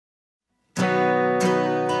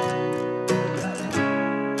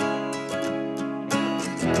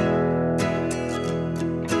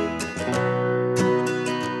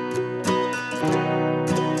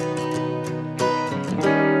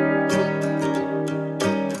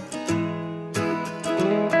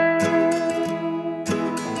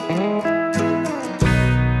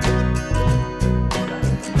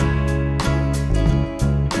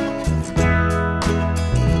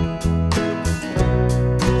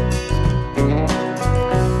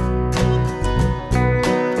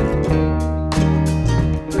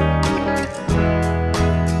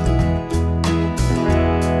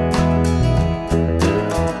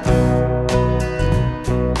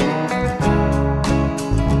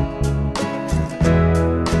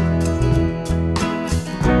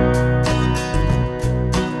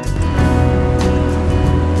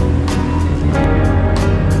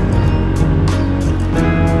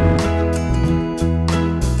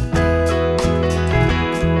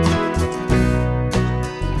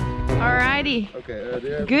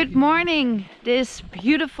Okay. Good morning, this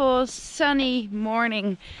beautiful sunny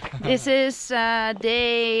morning. This is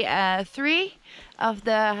day 3 of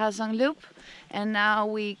the Ha Giang Loop, and now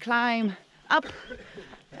we climb up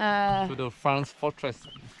to the France fortress.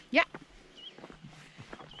 Yeah.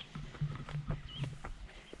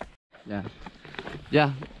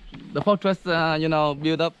 Yeah. The fortress, you know,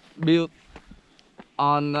 built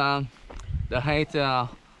on the height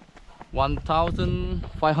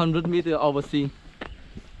 1,500 meters over sea.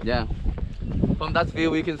 Yeah. From that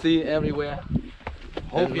view, we can see everywhere.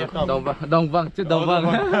 Whole Vietnam. Đồng Văn, chứ Đồng Văn.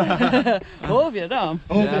 Whole Vietnam.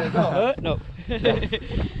 Whole Vietnam. No.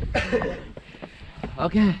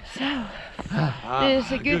 Okay. So, this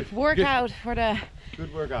is a good workout for the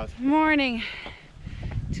Good workout. morning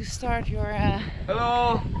to start your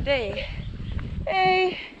Hello. day.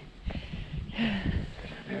 Hey.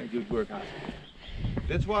 Very good workout.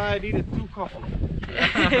 That's why I needed 2 coffee.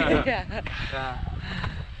 Yeah.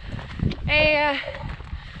 Hey,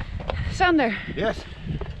 Sander. Yes.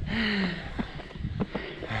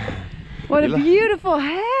 What a beautiful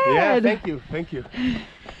head. Yeah, thank you, thank you.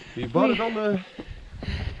 We bought it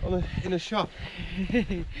in a shop.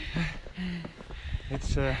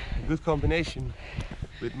 It's a good combination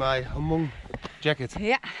with my Hmong jacket.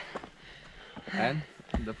 Yeah. And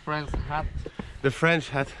the French hat. The French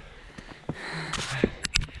hat.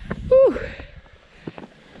 Whew.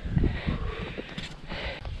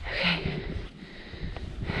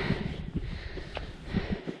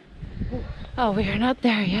 Oh, we are not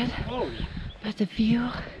there yet, but the view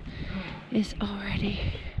is already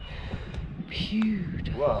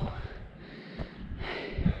beautiful. Wow.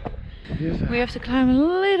 We have to climb a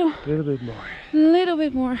little bit more. Little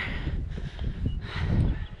bit more.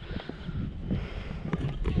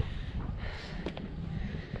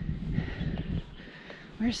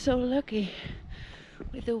 We're so lucky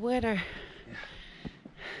with the weather.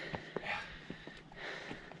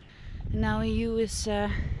 And now Yu is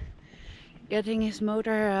getting his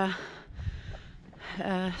motor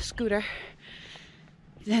scooter.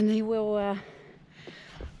 Then he will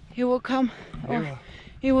come, or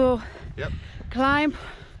he will climb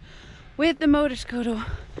with the motor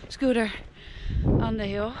scooter on the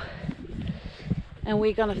hill, and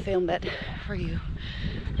we're gonna film that for you.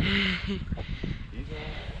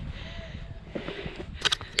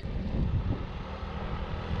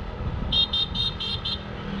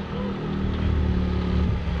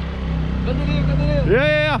 Continue.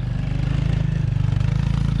 Yeah.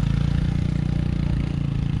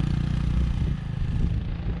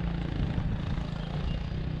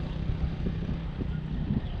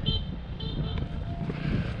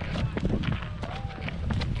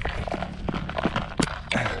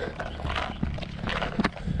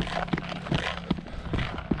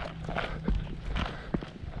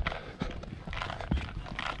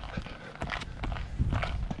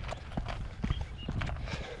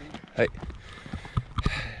 Hey.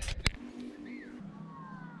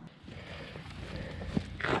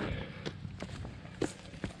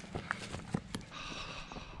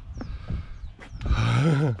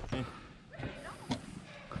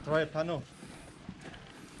 Try a panel.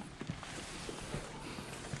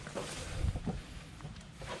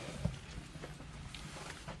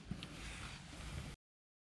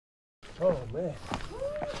 Oh man,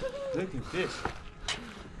 look at this.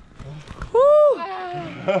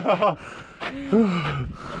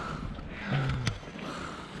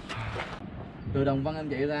 Từ Đồng Văn em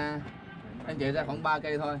chạy ra khoảng 3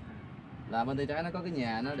 cây thôi, là bên tay trái nó có cái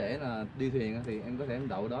nhà nó để là đi thuyền, thì em có thể em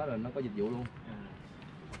đậu đó rồi nó có dịch vụ luôn.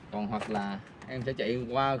 Còn hoặc là em sẽ chạy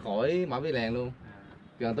qua khỏi Mã Pí Lèng luôn,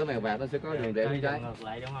 gần tới Mèo Vạc nó sẽ có đường rẽ bên trái. Ngược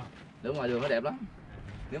lại đúng không? Đúng rồi, đường nó đẹp lắm.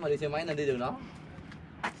 Nếu mà đi xe máy nên đi đường đó.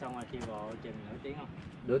 Xong rồi đi bộ chừng nửa tiếng không?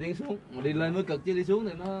 Nửa tiếng xuống, mà đi lên mới cực chứ đi xuống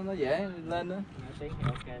thì nó dễ, đi lên đó. Nửa tiếng thì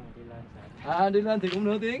ok, mà đi lên sợ. Đi lên thì cũng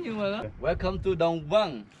nửa tiếng nhưng mà đó. Welcome to Đồng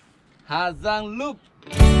Văn, Ha Giang Loop.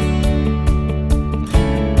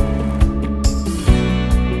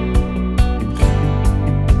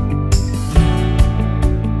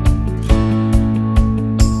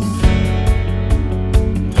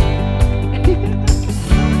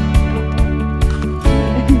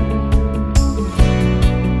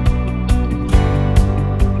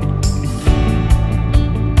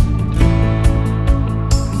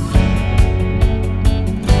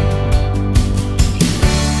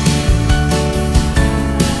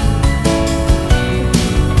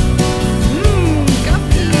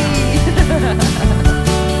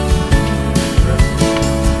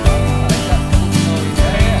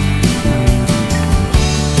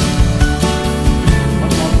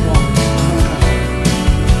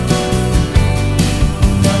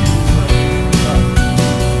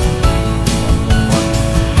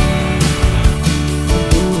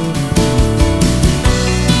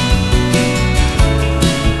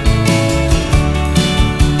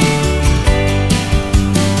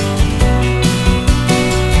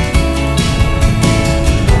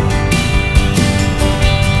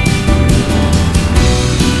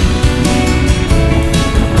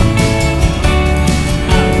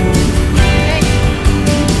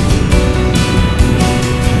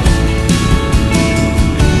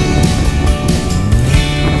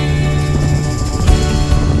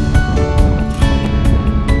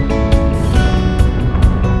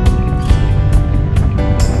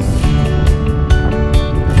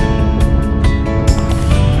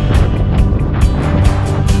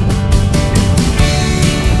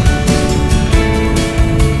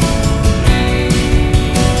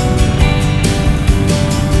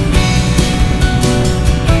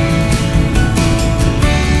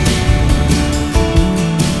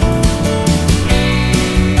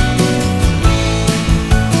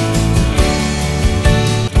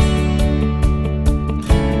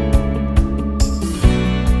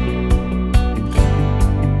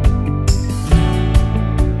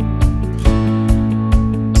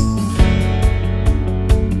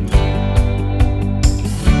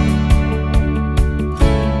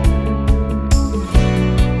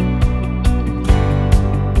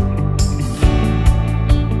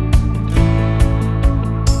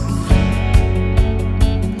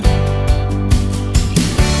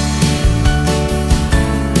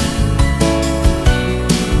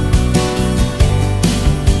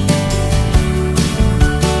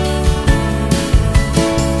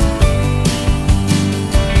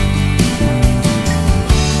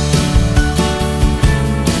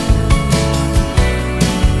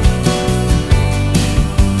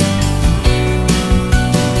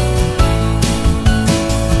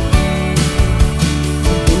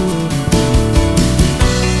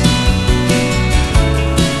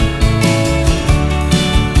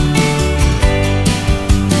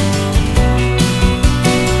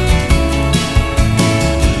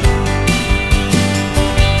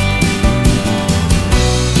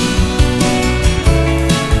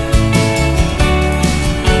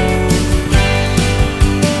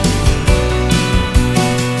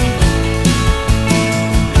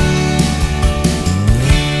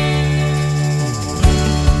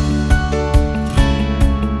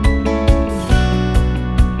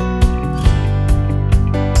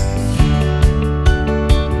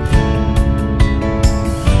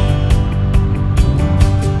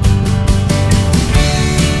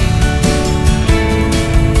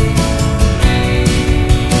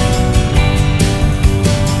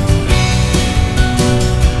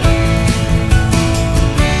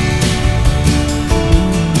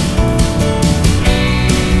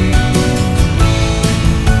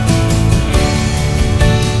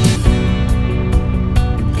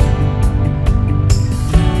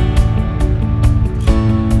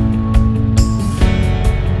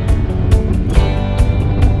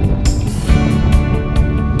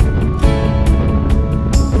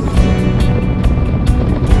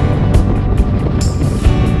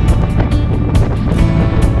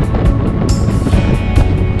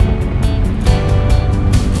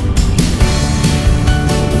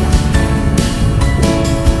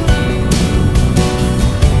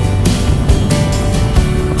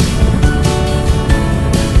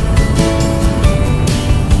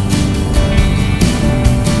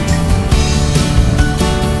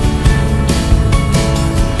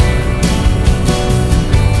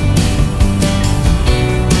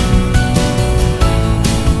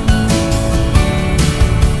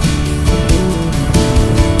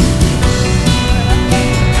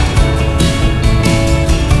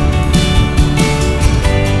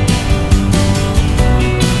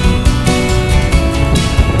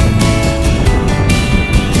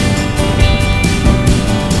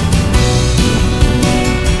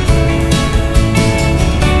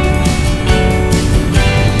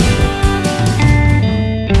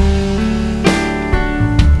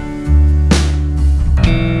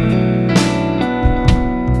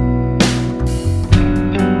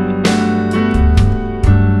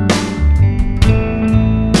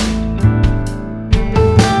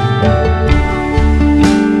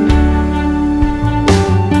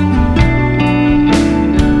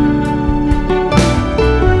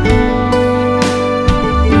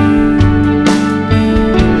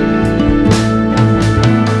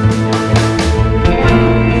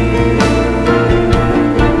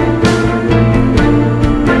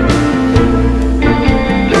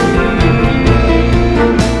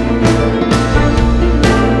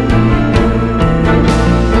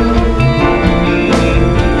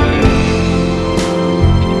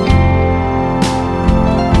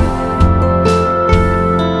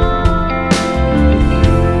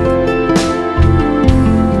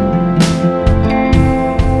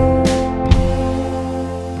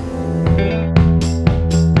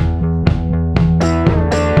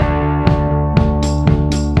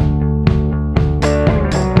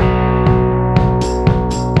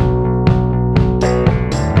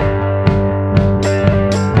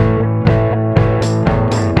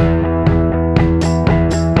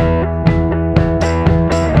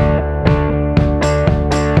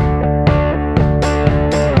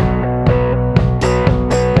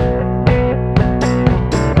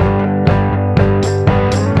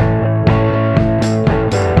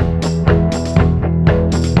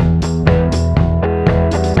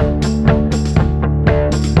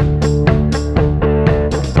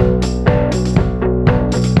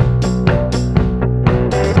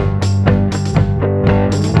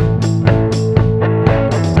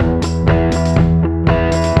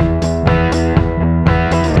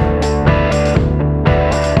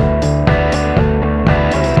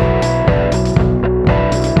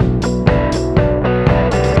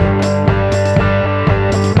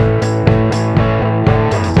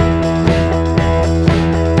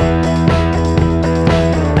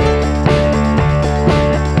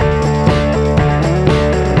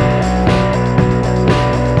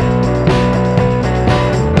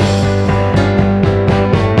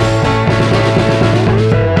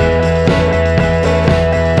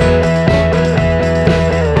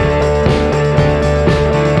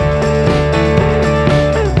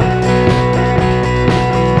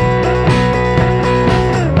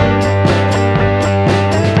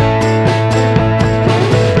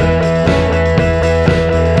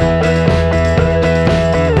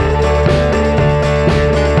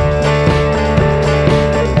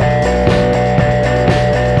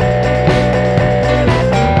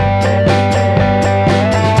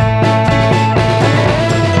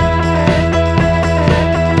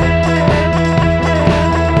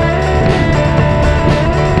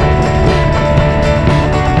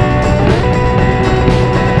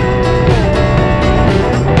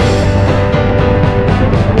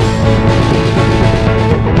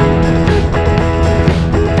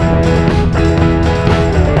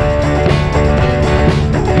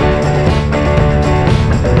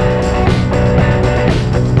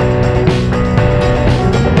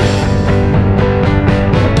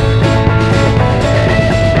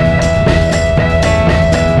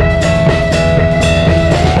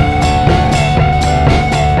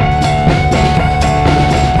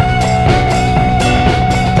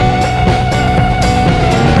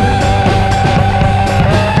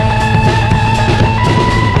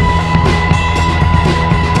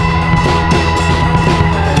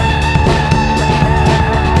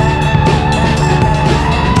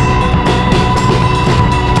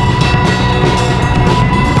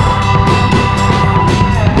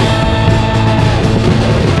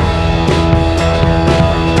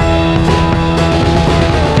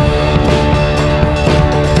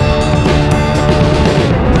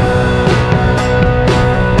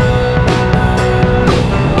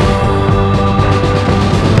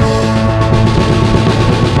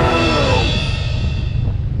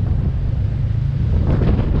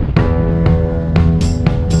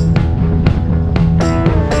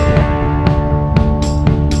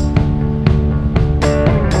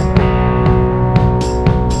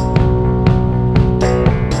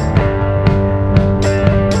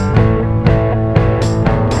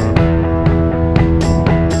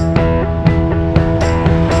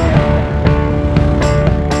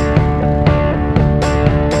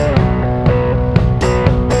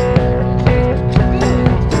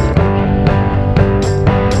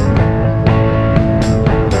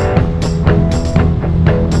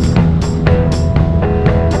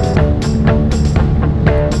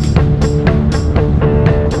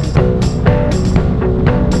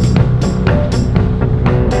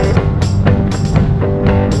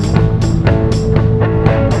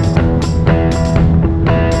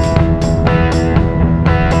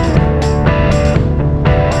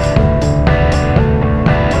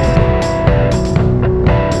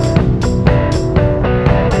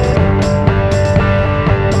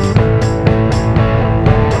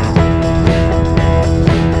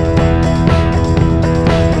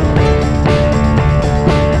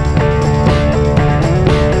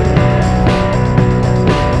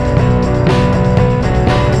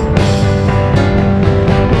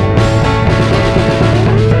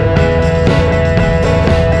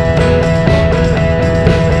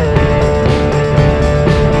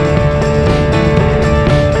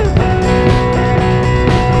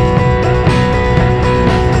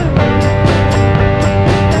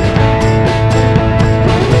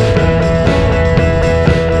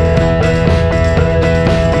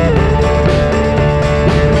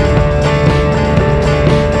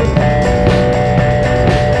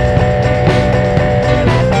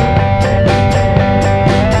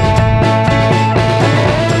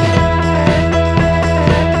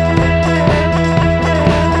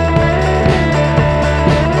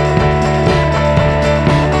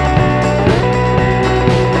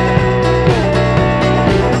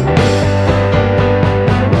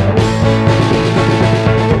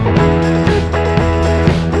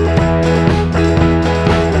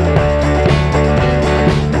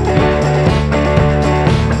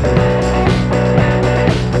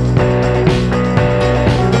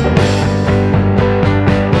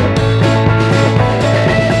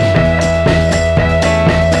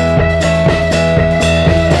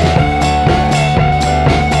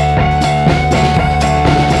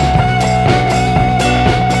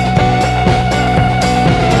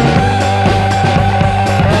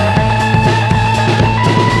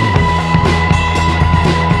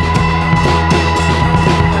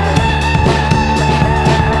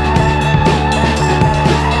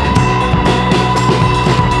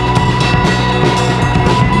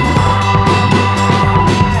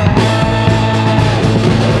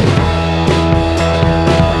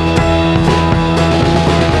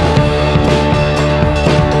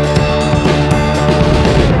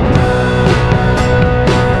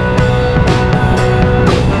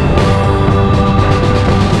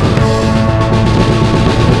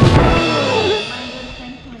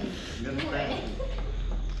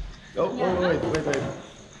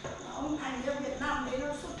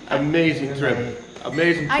 amazing trip.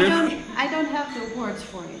 Amazing trip. I don't have the words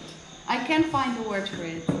for it. I can't find the words for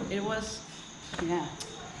it. It was, yeah.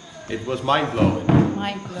 It was mind-blowing.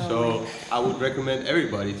 Mind-blowing. So I would recommend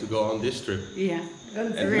everybody to go on this trip. Yeah.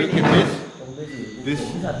 And look at this.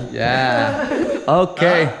 Yeah.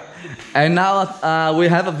 Okay. And now we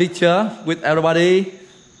have a picture with everybody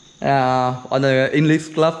on the English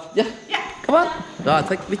club. Yeah. Yeah. Come on. Rồi,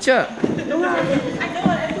 take picture. Đúng rồi. Anh đúng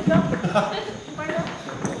rồi, em cũng đúng.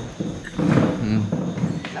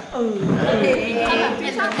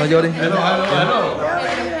 Thôi vô đi. Hello.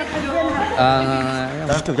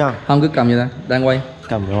 Chụp cho. Không, cứ cầm vậy ta, đang quay.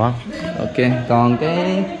 Cầm được không? Ok, còn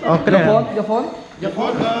cái cái này phone. Your phone?